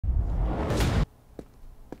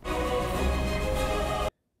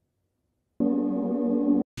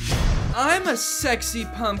I'm a sexy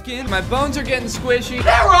pumpkin. My bones are getting squishy.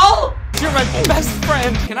 Daryl! You're my best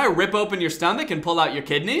friend. Can I rip open your stomach and pull out your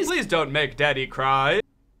kidneys? Please don't make Daddy cry.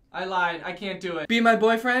 I lied, I can't do it. Be my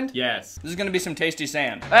boyfriend? Yes. This is gonna be some tasty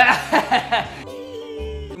sand.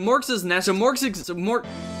 Morks' nest,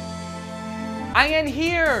 I ain't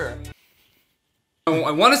here.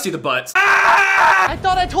 I wanna see the butts. I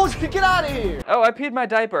thought I told you to get out of here. Oh, I peed my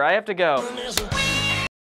diaper, I have to go.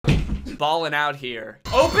 Balling out here.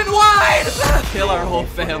 Open wide! Kill our whole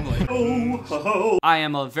family. I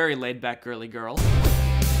am a very laid-back girly girl.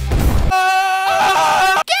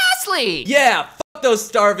 Ghastly! Yeah, fuck those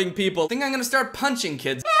starving people. I think I'm gonna start punching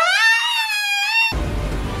kids.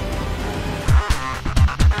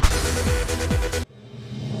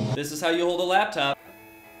 This is how you hold a laptop.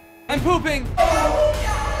 I'm pooping!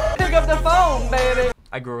 Pick up the phone, baby!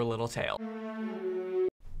 I grew a little tail.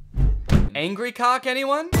 Angry cock,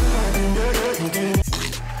 anyone?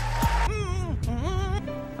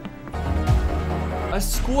 A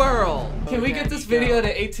squirrel. Can we get this video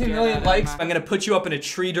to 18 million likes? I'm gonna put you up in a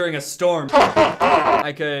tree during a storm.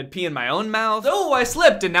 I could pee in my own mouth. Oh, I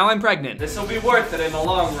slipped and now I'm pregnant. This will be worth it in the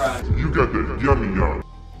long run. You got that yummy yum.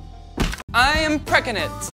 I am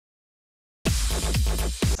pregnant.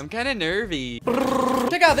 I'm kinda nervy.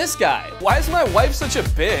 Check out this guy. Why is my wife such a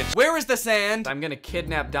bitch? Where is the sand? I'm gonna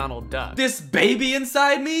kidnap Donald Duck. This baby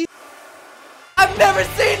inside me? I've never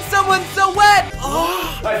seen someone so wet!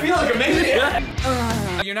 Oh, I feel like a maniac.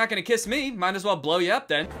 You're not gonna kiss me, might as well blow you up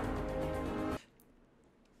then.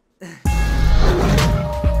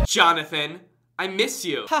 Jonathan, I miss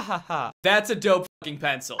you. Ha ha ha. That's a dope fucking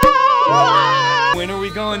pencil. When are we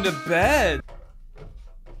going to bed?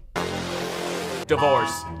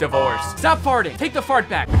 Divorce, divorce. Stop farting, take the fart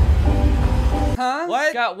back. Huh?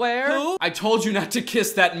 What? Got where? Who? I told you not to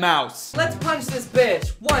kiss that mouse. Let's punch this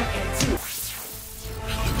bitch. 1 and 2.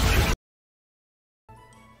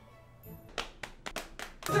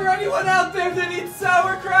 Is there anyone out there that eats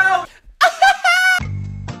sauerkraut?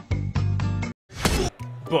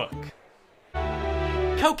 Book.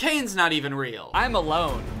 Cocaine's not even real. I'm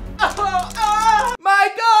alone.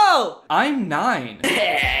 Michael! I'm 9.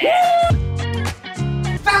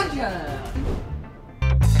 Found ya!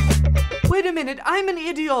 Wait a minute, I'm an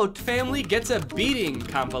idiot. Family Gets a Beating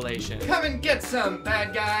compilation. Come and get some,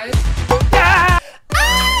 bad guys.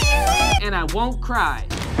 And I won't cry.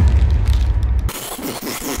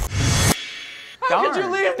 How could you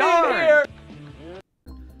leave me in here?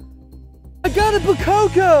 I got a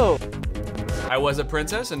Bacoco! I was a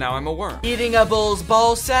princess and now I'm a worm. Eating a bull's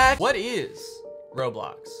ball sack? What is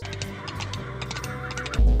Roblox?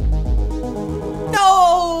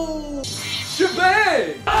 No!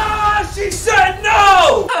 Shebang! Ah, she said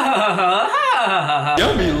no!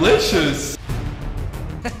 Yummylicious.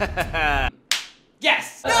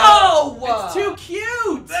 Yes! No! It's too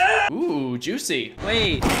cute! Ooh, juicy.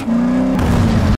 Wait.